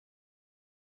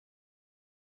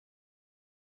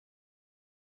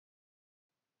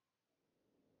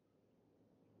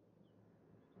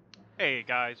Hey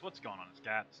guys, what's going on? It's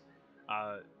Gats.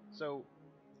 So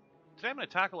today I'm going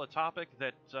to tackle a topic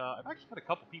that I've actually had a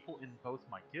couple people in both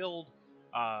my guild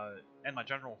and my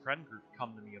general friend group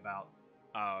come to me about,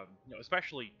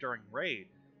 especially during raid.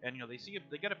 And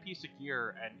they get a piece of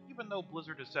gear, and even though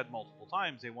Blizzard has said multiple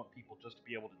times they want people just to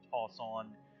be able to toss on,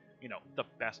 the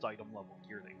best item level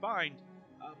gear they find,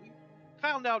 we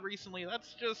found out recently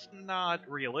that's just not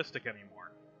realistic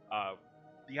anymore.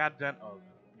 The advent of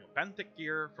benthic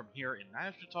gear from here in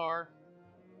Najdatar,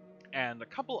 and a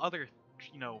couple other,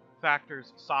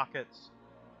 factors, sockets.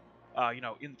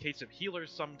 In the case of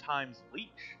healers, sometimes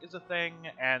leech is a thing,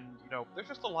 and there's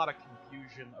just a lot of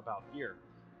confusion about gear.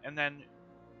 And then,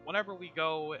 whenever we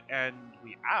go and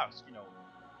we ask,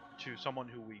 to someone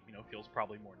who we, feels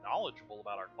probably more knowledgeable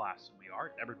about our class than we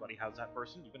are, everybody has that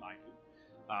person, even I do.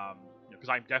 Because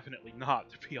I'm definitely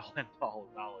not the be-all end-all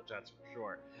of knowledge, that's for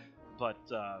sure. But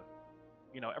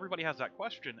everybody has that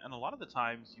question, and a lot of the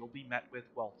times you'll be met with,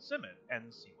 well, sim it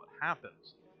and see what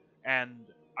happens. And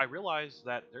I realize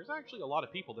that there's actually a lot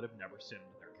of people that have never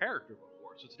simmed their character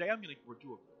before. So today I'm going to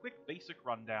do a quick basic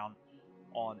rundown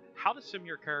on how to sim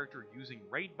your character using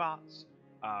Raidbots,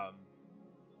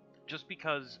 just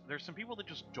because there's some people that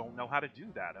just don't know how to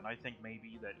do that, and I think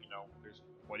maybe that, there's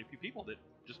quite a few people that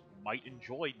just might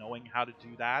enjoy knowing how to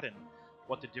do that and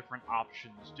what the different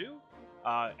options do.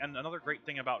 And another great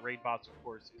thing about Raidbots, of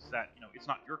course, is that, it's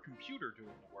not your computer doing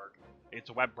the work,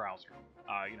 it's a web browser.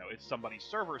 It's somebody's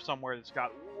server somewhere that's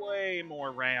got way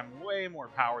more RAM, way more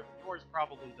power than yours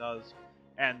probably does,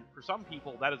 and for some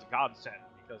people, that is a godsend,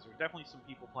 because there's definitely some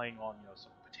people playing on,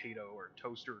 some potato or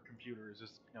toaster computers,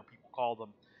 as, people call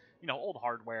them, old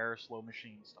hardware, slow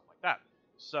machines, stuff like that.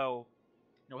 So,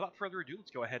 without further ado, let's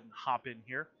go ahead and hop in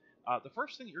here. The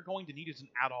first thing that you're going to need is an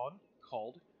add-on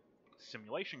called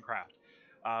Simulationcraft.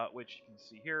 Which you can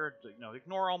see here.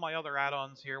 Ignore all my other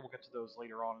add-ons here. We'll get to those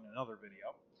later on in another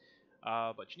video.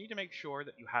 But you need to make sure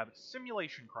that you have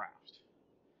Simulationcraft.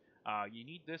 You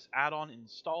need this add-on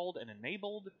installed and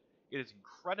enabled. It is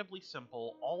incredibly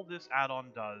simple. All this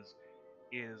add-on does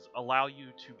is allow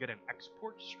you to get an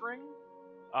export string,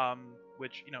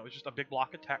 which is just a big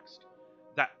block of text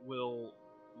that will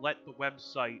let the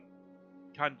website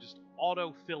kind of just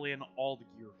auto-fill in all the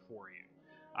gear for you.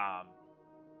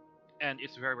 And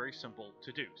it's very, very simple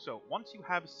to do. So once you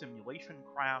have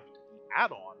Simulationcraft, the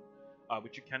add-on,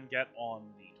 which you can get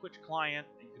on the Twitch client,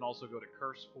 you can also go to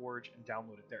CurseForge and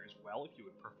download it there as well if you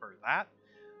would prefer that,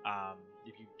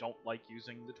 if you don't like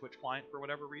using the Twitch client for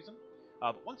whatever reason.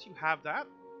 But once you have that,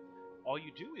 all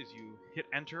you do is you hit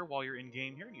enter while you're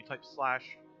in-game here, and you type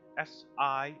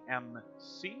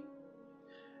 /simc,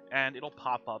 and it'll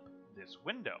pop up this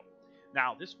window.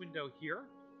 Now, this window here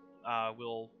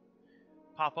will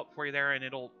pop up for you there, and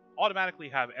it'll automatically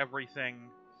have everything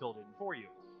filled in for you.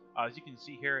 As you can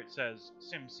see here, it says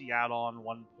SimC add-on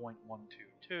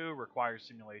 1.122 requires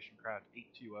Simulationcraft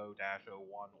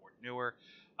 820-01 or newer.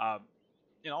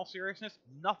 In all seriousness,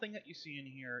 nothing that you see in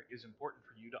here is important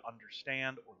for you to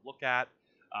understand or look at.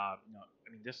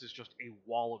 This is just a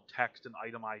wall of text and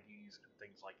item IDs and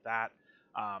things like that.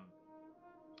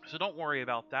 So don't worry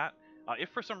about that. If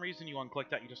for some reason you unclick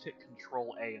that, you just hit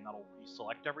Ctrl A and that'll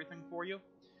reselect everything for you.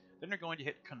 Then you're going to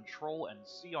hit Ctrl and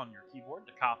C on your keyboard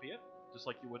to copy it, just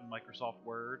like you would in Microsoft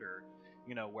Word or,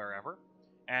 wherever.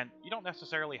 And you don't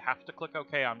necessarily have to click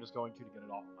OK, I'm just going to get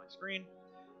it off of my screen.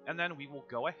 And then we will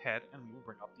go ahead and we will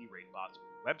bring up the Raidbots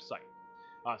website.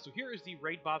 So here is the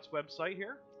Raidbots website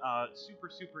here. Super,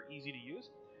 super easy to use.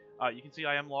 You can see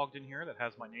I am logged in here. That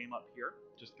has my name up here.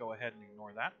 Just go ahead and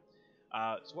ignore that.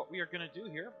 So what we are going to do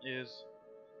here is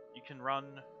you can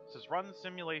run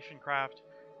Simulationcraft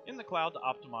in the cloud to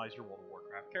optimize your World of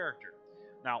Warcraft character.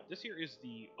 Now, this here is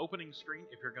the opening screen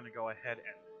if you're going to go ahead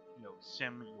and,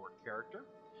 sim your character.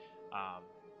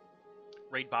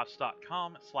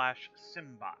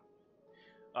 Raidbots.com/simbot.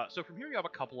 So from here you have a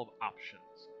couple of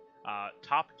options.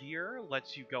 Top Gear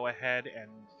lets you go ahead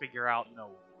and figure out,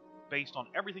 based on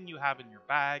everything you have in your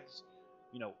bags,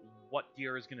 what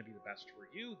gear is going to be the best for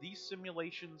you. These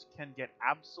simulations can get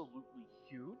absolutely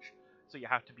huge, so you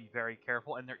have to be very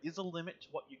careful, and there is a limit to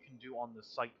what you can do on the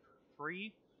site for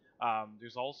free.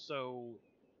 There's also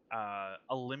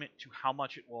a limit to how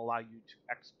much it will allow you to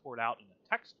export out in a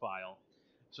text file,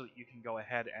 so that you can go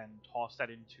ahead and toss that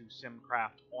into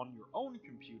SimCraft on your own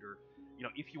computer,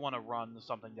 if you want to run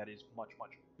something that is much,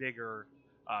 much bigger,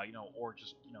 or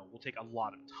just, will take a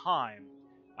lot of time,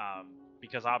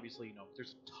 because obviously,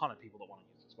 there's a ton of people that want to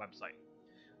use this website.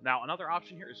 Now, another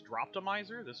option here is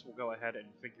Droptimizer. This will go ahead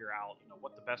and figure out,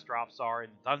 what the best drops are in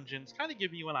the dungeons, kind of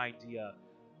give you an idea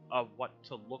of what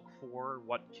to look for,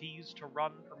 what keys to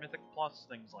run for Mythic Plus,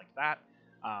 things like that.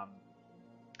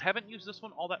 Haven't used this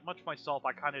one all that much myself.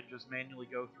 I kind of just manually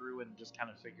go through and just kind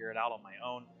of figure it out on my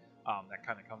own. That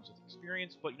kind of comes with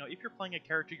experience. But, if you're playing a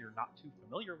character you're not too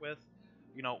familiar with,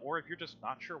 or if you're just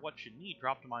not sure what you need,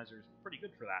 Droptimizer is pretty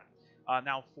good for that.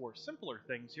 Now, for simpler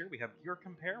things here, we have Gear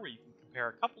Compare, where you can compare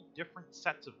a couple different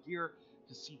sets of gear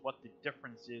to see what the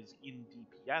difference is in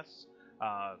DPS.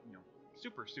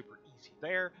 Super easy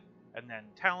there. And then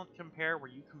Talent Compare, where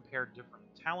you compare different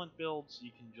talent builds.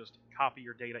 You can just copy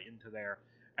your data into there,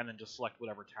 and then just select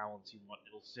whatever talents you want.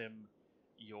 It'll sim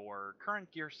your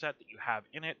current gear set that you have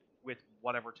in it with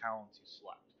whatever talents you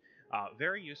select.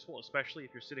 Very useful, especially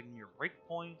if you're sitting near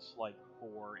breakpoints, like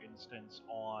for instance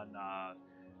on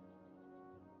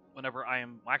whenever I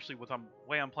am actually with the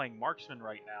way I'm playing Marksman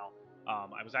right now.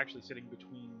 I was actually sitting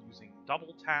between using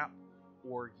double tap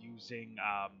or using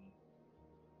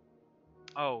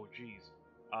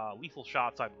lethal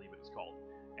shots, I believe it is called,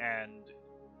 and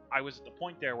I was at the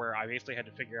point there where I basically had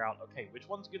to figure out, okay, which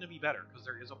one's going to be better, because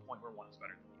there is a point where one is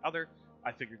better than the other.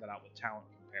 I figured that out with Talent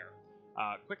Compare.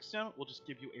 Quick Sim will just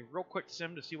give you a real quick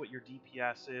sim to see what your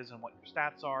DPS is and what your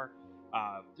stats are.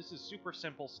 This is super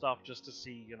simple stuff just to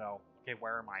see, okay,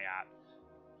 where am I at?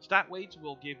 Stat weights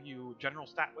will give you general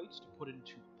stat weights to put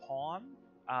into Pawn.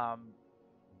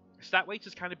 Stat weights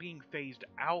is kind of being phased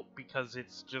out because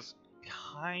it's just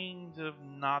kind of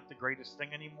not the greatest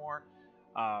thing anymore.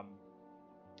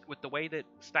 With the way that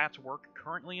stats work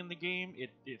currently in the game,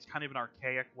 it's kind of an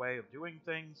archaic way of doing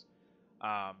things.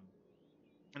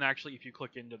 And actually, if you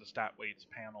click into the stat weights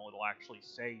panel, it'll actually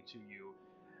say to you,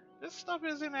 this stuff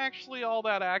isn't actually all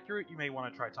that accurate. You may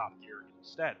want to try Top Gear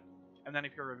instead. And then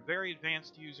if you're a very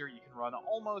advanced user, you can run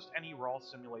almost any raw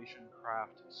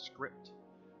Simulationcraft script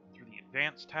through the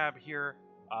Advanced tab here.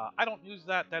 I don't use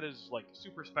that. That is like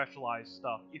super specialized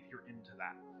stuff if you're into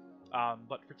that.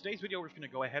 But for today's video, we're just going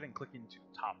to go ahead and click into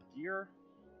Top Gear.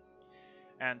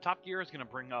 And Top Gear is going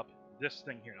to bring up this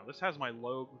thing here. Now, this has my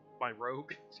rogue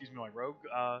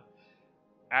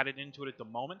added into it at the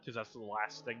moment, because that's the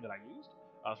last thing that I used.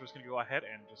 So we're just going to go ahead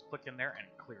and just click in there and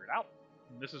clear it out.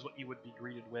 And this is what you would be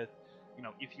greeted with,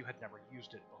 if you had never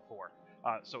used it before.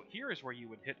 So here is where you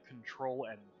would hit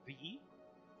Ctrl and V.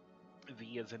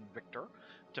 V as in Victor,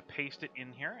 to paste it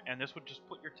in here, and this would just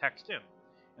put your text in.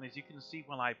 And as you can see,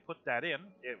 when I put that in,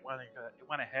 it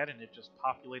went ahead and it just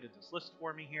populated this list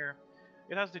for me here.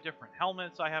 It has the different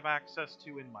helmets I have access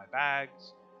to in my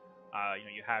bags.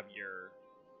 You have your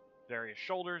various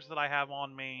shoulders that I have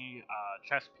on me,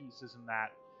 chest pieces and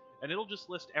that. And it'll just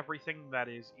list everything that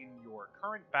is in your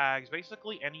current bags,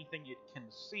 basically anything it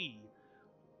can see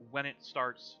when it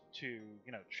starts to,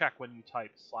 check when you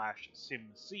type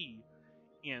 /simc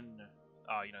in,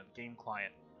 the game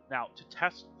client. Now, to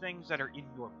test things that are in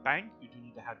your bank, you do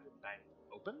need to have your bank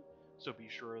open. So be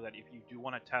sure that if you do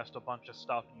want to test a bunch of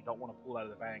stuff and you don't want to pull it out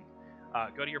of the bank,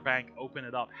 go to your bank, open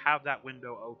it up, have that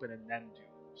window open, and then do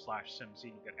 /simc to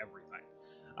get everything.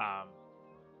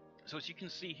 So as you can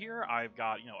see here, I've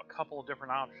got, a couple of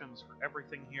different options for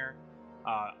everything here.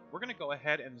 We're going to go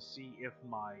ahead and see if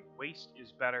my waist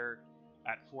is better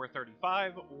at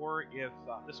 435, or if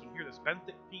this one here, this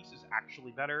benthic piece, is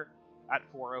actually better at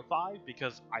 405,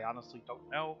 because I honestly don't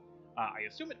know. I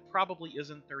assume it probably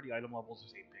isn't. 30 item levels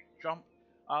is a big jump,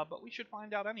 but we should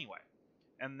find out anyway.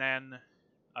 And then,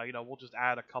 we'll just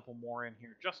add a couple more in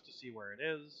here just to see where it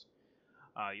is.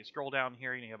 You scroll down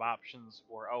here and you have options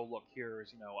for, oh, look,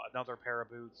 here's, another pair of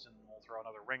boots, and we'll throw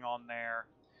another ring on there.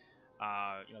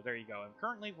 There you go. And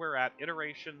currently we're at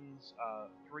iterations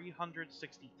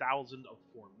 360,000 of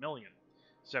 4 million,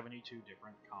 72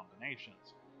 different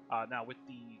combinations. Now, with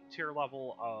the tier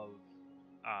level of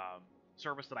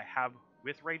service that I have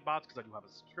with Raidbots, because I do have a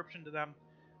subscription to them,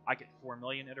 I get 4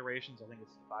 million iterations. I think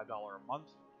it's the $5 a month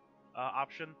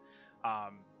option.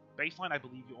 Baseline, I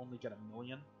believe you only get 1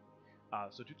 million.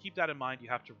 So to keep that in mind, you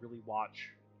have to really watch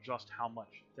just how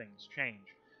much things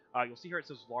change. You'll see here it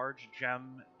says large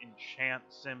gem enchant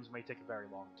sims may take a very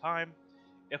long time.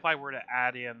 If I were to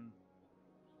add in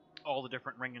all the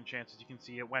different ring enchants, as you can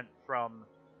see, it went from,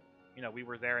 we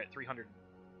were there at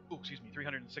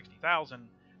 360,000.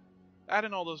 Add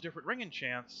in all those different ring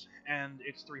enchants, and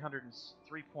it's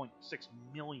 303.6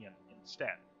 million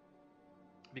instead.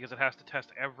 Because it has to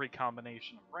test every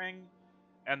combination of ring,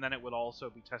 and then it would also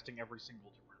be testing every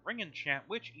single different ring enchant,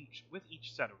 with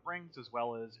each set of rings, as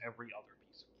well as every other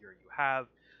piece of gear you have.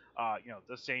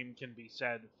 The same can be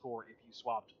said for if you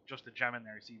swapped just a gem in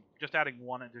there. See, just adding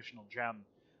one additional gem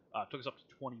took us up to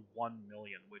 21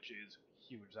 million, which is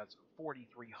huge. That's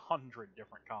 4,300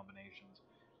 different combinations.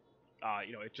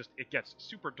 it gets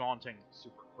super daunting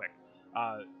super quick.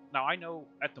 Now I know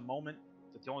at the moment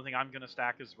that the only thing I'm going to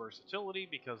stack is versatility,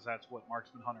 because that's what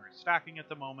Marksman Hunter is stacking at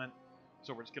the moment,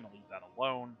 so we're just going to leave that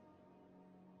alone.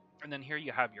 And then here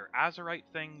you have your Azurite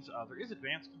things. There is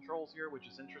advanced controls here, which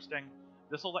is interesting.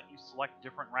 This will let you select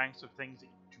different ranks of things that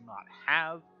you do not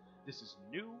have. This is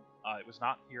new. It was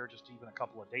not here just even a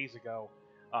couple of days ago,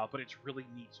 but it's really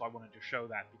neat, so I wanted to show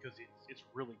that because it's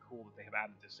really cool that they have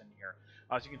added this in here.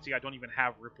 As you can see, I don't even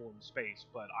have Ripple in space,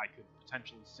 but I could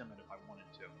potentially sim it if I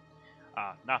wanted to.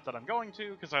 Not that I'm going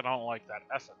to, because I don't like that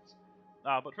essence.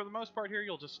 But for the most part here,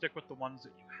 you'll just stick with the ones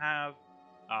that you have.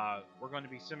 We're going to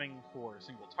be simming for a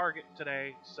single target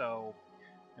today, so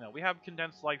we have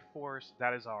Condensed Life Force.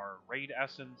 That is our raid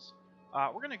essence.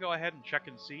 We're going to go ahead and check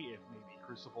and see if maybe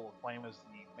Crucible of Flame as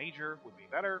the major would be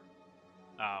better.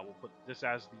 We'll put this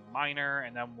as the minor,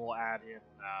 and then we'll add in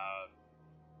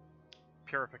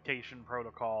Purification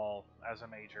Protocol as a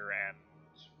major and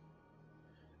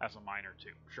as a minor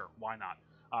too. Sure, why not?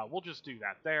 We'll just do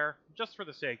that there, just for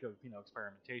the sake of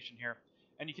experimentation here.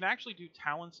 And you can actually do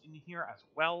talents in here as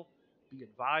well. Be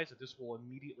advised that this will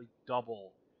immediately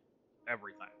double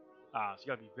everything. So you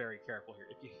gotta be very careful here.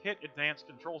 If you hit advanced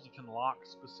controls, you can lock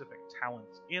specific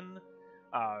talents in.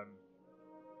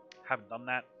 Haven't done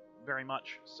that very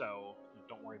much, so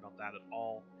don't worry about that at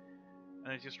all.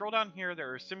 And as you scroll down here,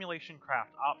 there are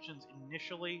Simulationcraft options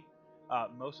initially.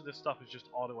 Most of this stuff is just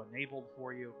auto-enabled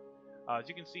for you. As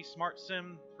you can see, Smart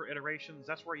Sim for iterations,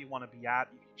 that's where you want to be at.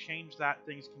 If you change that,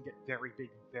 things can get very big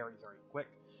very, very quick,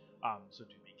 so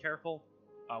do be careful.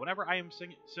 Whenever I am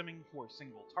simming for a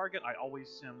single target, I always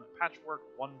sim Patchwork,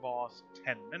 one boss,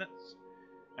 10 minutes,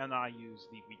 and I use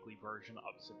the weekly version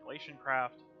of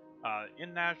Simulationcraft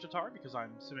in Najdatar because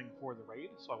I'm simming for the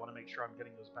raid, so I want to make sure I'm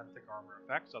getting those benthic armor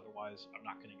effects, otherwise I'm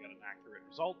not going to get an accurate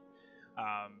result.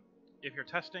 If you're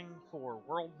testing for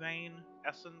World Vein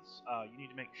Essence, you need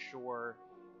to make sure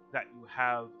that you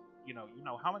have, you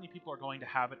know how many people are going to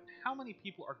have it, and how many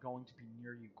people are going to be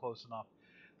near you close enough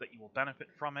that you will benefit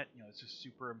from it. It's just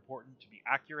super important to be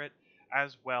accurate,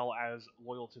 as well as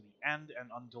loyal to the end and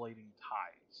undulating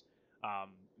tides.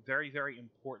 Very, very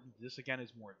important. This, again,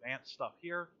 is more advanced stuff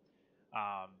here.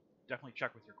 Definitely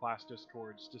check with your class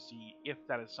discords to see if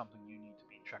that is something you need to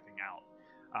be checking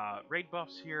out. Raid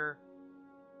buffs here.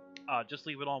 Just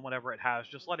leave it on whatever it has.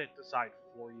 Just let it decide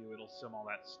for you. It'll sim all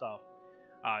that stuff.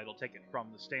 It'll take it from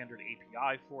the standard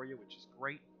API for you, which is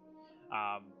great.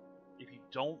 If you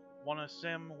don't want to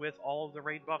sim with all of the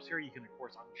raid buffs here, you can, of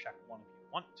course, uncheck one if you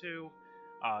want to.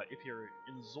 If you're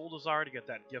in Zuldazar to get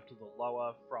that gift of the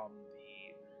Loa from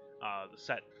the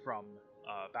set from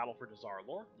Battle for Dazar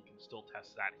Lore, you can still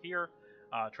test that here.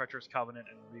 Treacherous Covenant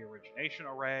and Reorigination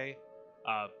Array.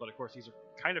 But, of course, these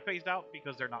are kind of phased out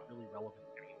because they're not really relevant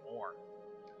anymore.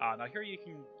 Now here you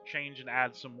can change and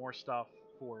add some more stuff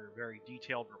for very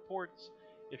detailed reports.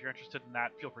 If you're interested in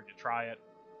that, feel free to try it.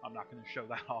 I'm not going to show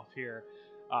that off here.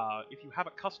 If you have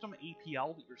a custom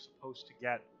APL that you're supposed to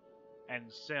get and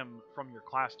sim from your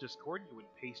class Discord, you would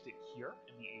paste it here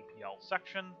in the APL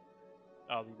section.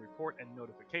 The report and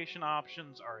notification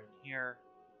options are in here.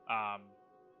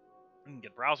 You can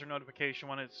get browser notification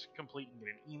when it's complete. You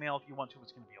can get an email if you want to.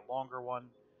 It's going to be a longer one.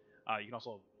 You can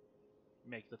also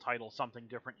make the title something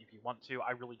different if you want to.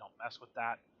 I really don't mess with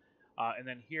that. And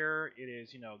then here it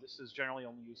is, this is generally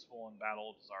only useful in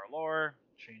Battle of Dazar Lore.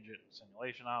 Change it in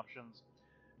simulation options.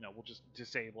 We'll just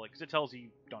disable it because it tells you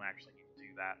don't actually need to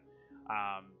do that.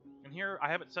 And here I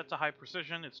have it set to high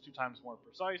precision. It's 2 times more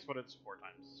precise, but it's 4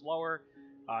 times slower.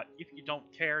 If you don't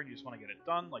care and you just want to get it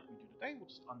done like we do today, we'll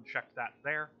just uncheck that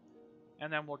there.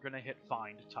 And then we're going to hit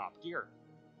Find Top Gear.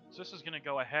 So this is going to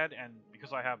go ahead, and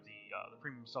because I have the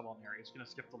premium sub on there, it's going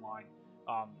to skip the line.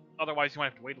 Otherwise, you might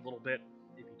have to wait a little bit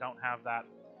if you don't have that.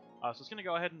 So it's going to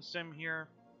go ahead and sim here.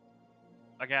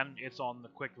 Again, it's on the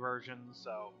quick version,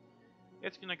 so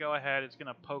it's going to go ahead, it's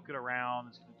going to poke it around,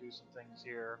 it's going to do some things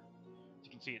here. As you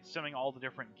can see, it's simming all the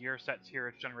different gear sets here,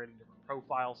 it's generating different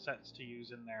profile sets to use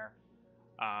in there.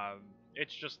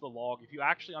 It's just the log. If you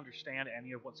actually understand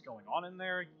any of what's going on in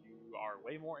there, you are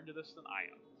way more into this than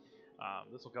I am.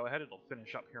 This will go ahead, it'll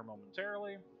finish up here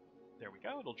momentarily. There we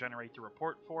go, it'll generate the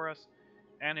report for us,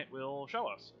 and it will show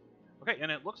us. Okay,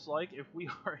 and it looks like if we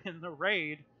are in the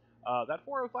raid, that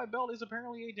 405 belt is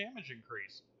apparently a damage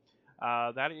increase.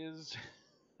 That is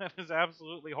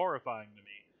absolutely horrifying to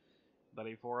me, that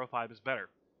a 405 is better.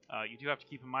 You do have to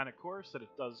keep in mind, of course, that it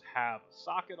does have a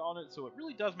socket on it, so it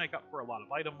really does make up for a lot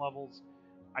of item levels.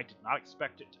 I did not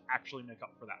expect it to actually make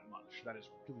up for that much. That is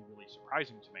really, really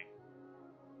surprising to me.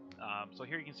 So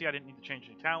here you can see I didn't need to change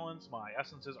any talents. My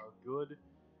essences are good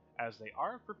as they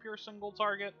are for pure single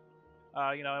target.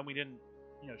 and we didn't,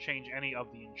 change any of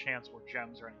the enchants or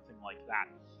gems or anything like that.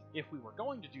 If we were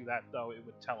going to do that, though, it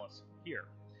would tell us here.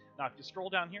 Now, if you scroll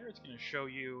down here, it's going to show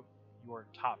you your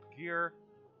top gear.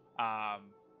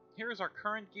 Here's our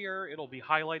current gear. It'll be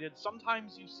highlighted.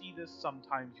 Sometimes you see this,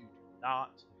 sometimes you do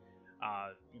not.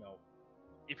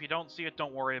 If you don't see it,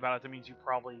 don't worry about it. That means you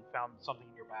probably found something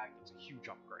in your bag that's a huge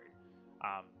upgrade.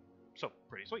 So,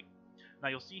 pretty sweet. Now,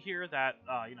 you'll see here that,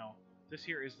 this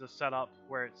here is the setup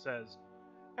where it says,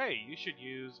 hey, you should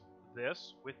use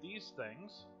this with these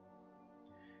things,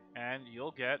 and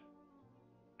you'll get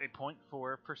a 0.4%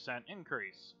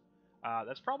 increase.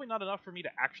 That's probably not enough for me to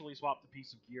actually swap the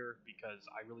piece of gear, because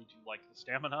I really do like the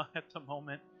stamina at the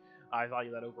moment. I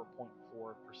value that over 0.4%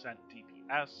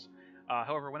 DPS.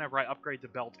 However, whenever I upgrade the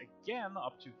belt again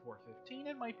up to 415,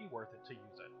 it might be worth it to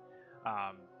use it.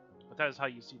 But that is how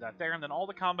you see that there, and then all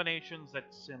the combinations that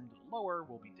simmed lower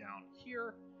will be down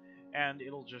here, and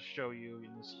it'll just show you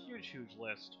in this huge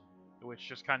list, which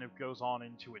just kind of goes on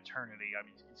into eternity. I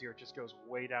mean, you can see here, it just goes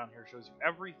way down here, shows you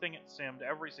everything it simmed,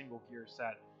 every single gear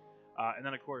set, and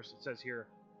then of course it says here,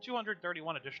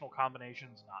 231 additional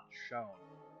combinations not shown.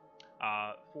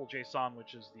 Full JSON,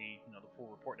 which is the full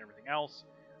report and everything else.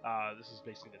 This is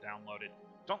basically the downloaded.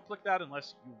 Don't click that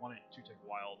unless you want it to take a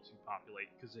while to populate,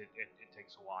 because it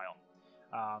takes a while.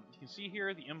 You can see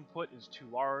here the input is too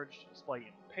large to display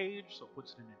in page, so it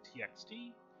puts it in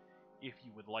TXT. If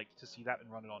you would like to see that and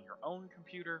run it on your own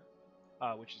computer,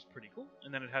 which is pretty cool.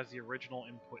 And then it has the original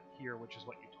input here, which is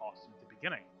what you tossed in at the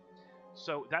beginning.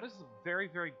 So that is the very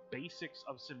basics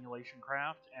of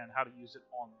Simulationcraft and how to use it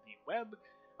on the web.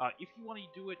 If you want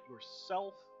to do it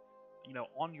yourself,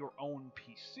 on your own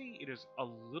PC, it is a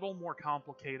little more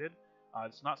complicated.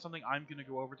 It's not something I'm going to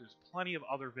go over. There's plenty of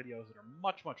other videos that are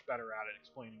much better at it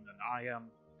explaining than I am.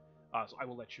 So I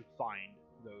will let you find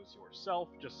those yourself.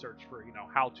 Just search for,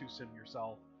 how to sim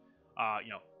yourself.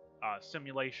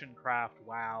 Simulationcraft,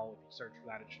 WoW. If you search for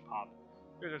that, it should pop.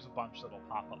 There's a bunch that'll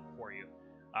pop up for you.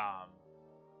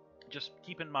 Just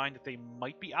keep in mind that they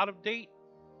might be out of date.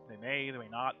 They may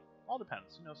not. All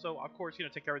depends. So of course,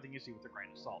 take everything you see with a grain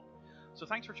of salt. So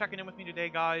thanks for checking in with me today,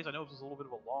 guys. I know this was a little bit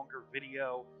of a longer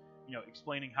video,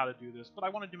 explaining how to do this, but I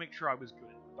wanted to make sure I was good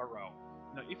and thorough.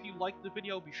 If you liked the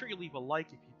video, be sure you leave a like.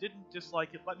 If you didn't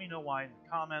dislike it, let me know why in the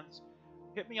comments.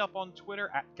 Hit me up on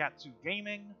Twitter at Gatsu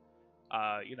Gaming.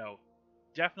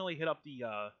 Definitely hit up the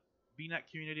VNet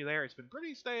community there. It's been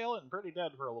pretty stale and pretty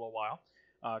dead for a little while.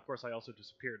 Of course, I also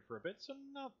disappeared for a bit, so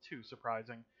not too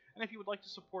surprising. And if you would like to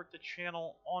support the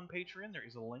channel on Patreon, there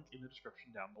is a link in the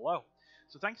description down below.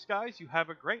 So thanks, guys. You have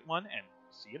a great one, and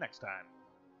see you next time.